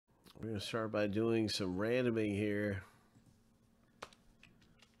We're going to start by doing some randoming here.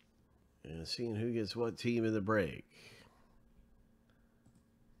 And seeing who gets what team in the break.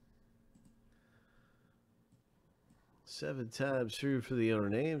 Seven times through for the owner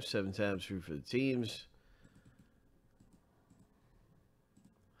names, 7 times through for the teams.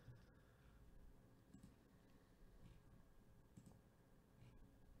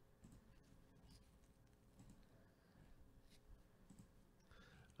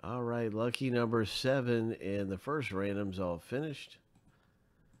 All right, lucky number 7, and the first random's all finished.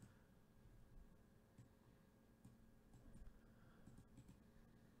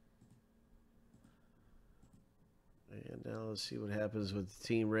 And now let's see what happens with the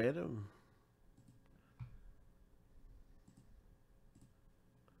team random.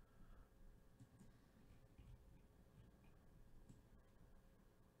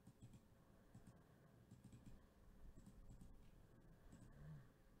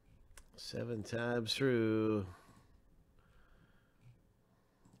 Seven times through.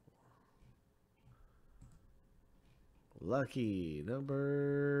 Lucky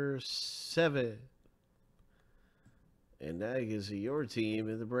number 7. And now you can see your team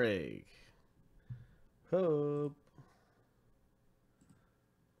in the break. Hope.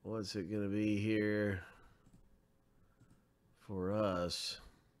 What's it going to be here for us?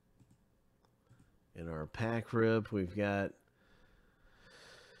 In our pack rip, we've got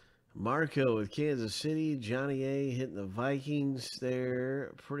Marco with Kansas City. Johnny A hitting the Vikings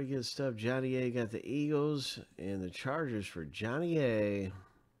there. Pretty good stuff. Johnny A got the Eagles and the Chargers for Johnny A.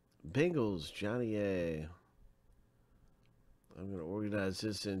 Bengals, Johnny A. I'm going to organize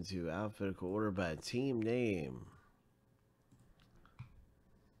this into alphabetical order by team name.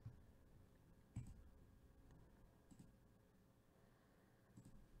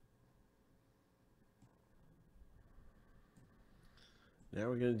 Now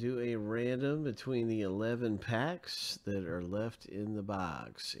we're going to do a random between the 11 packs that are left in the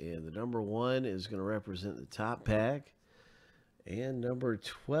box. And the number 1 is going to represent the top pack. And number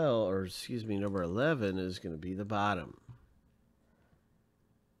 11 is going to be the bottom.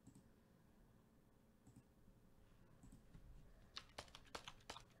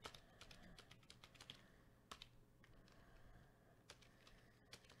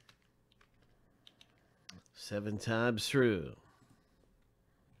 Seven times through.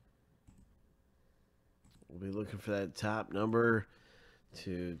 We'll be looking for that top number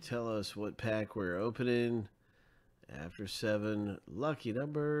to tell us what pack we're opening. After 7, lucky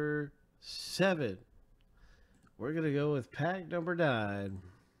number 7. We're going to go with pack number 9.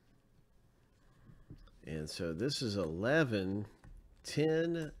 And so this is 11,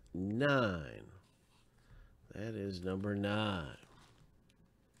 10, 9. That is number 9.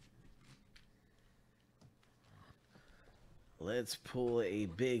 Let's pull a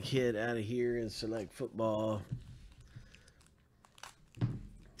big hit out of here in Select Football.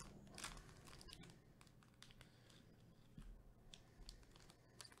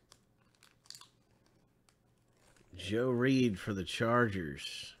 Joe Reed for the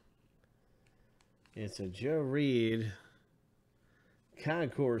Chargers. It's a Joe Reed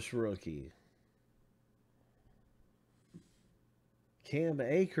Concourse rookie. Cam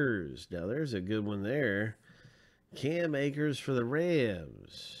Akers. Now there's a good one there. Cam Akers for the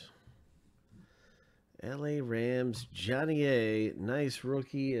Rams. LA Rams, Johnny A. Nice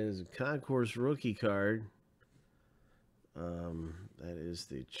rookie as a Concourse rookie card. That is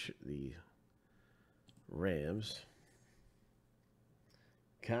the Rams.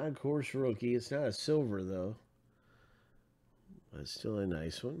 Concourse rookie. It's not a silver, though. But it's still a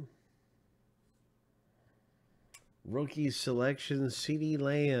nice one. Rookie selection, CeeDee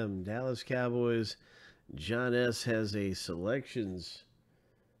Lamb, Dallas Cowboys. John S. has a selections.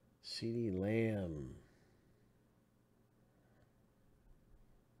 CeeDee Lamb.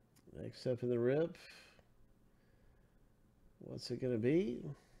 Next up in the rip. What's it going to be?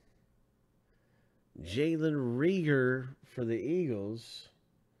 Jalen Reagor for the Eagles.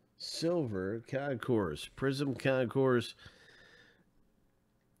 Silver Concourse. Prism Concourse.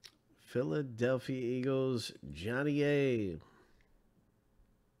 Philadelphia Eagles. Johnny A.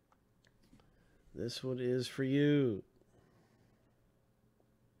 This one is for you.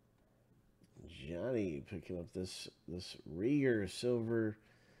 Johnny picking up this Reagor silver.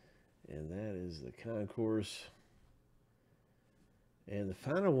 And that is the Concourse. And the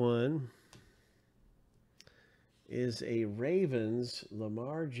final one is a Ravens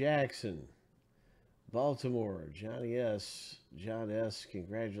Lamar Jackson. Baltimore, Johnny S. John S.,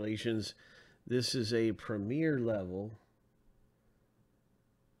 congratulations. This is a premier level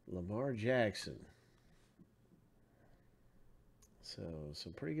Lamar Jackson. So,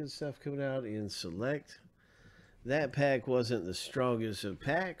 some pretty good stuff coming out in Select. That pack wasn't the strongest of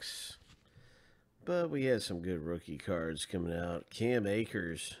packs, but we had some good rookie cards coming out. Cam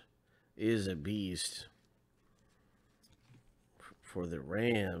Akers is a beast for the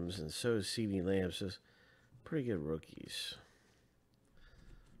Rams, and so is CeeDee Lamb. So, pretty good rookies.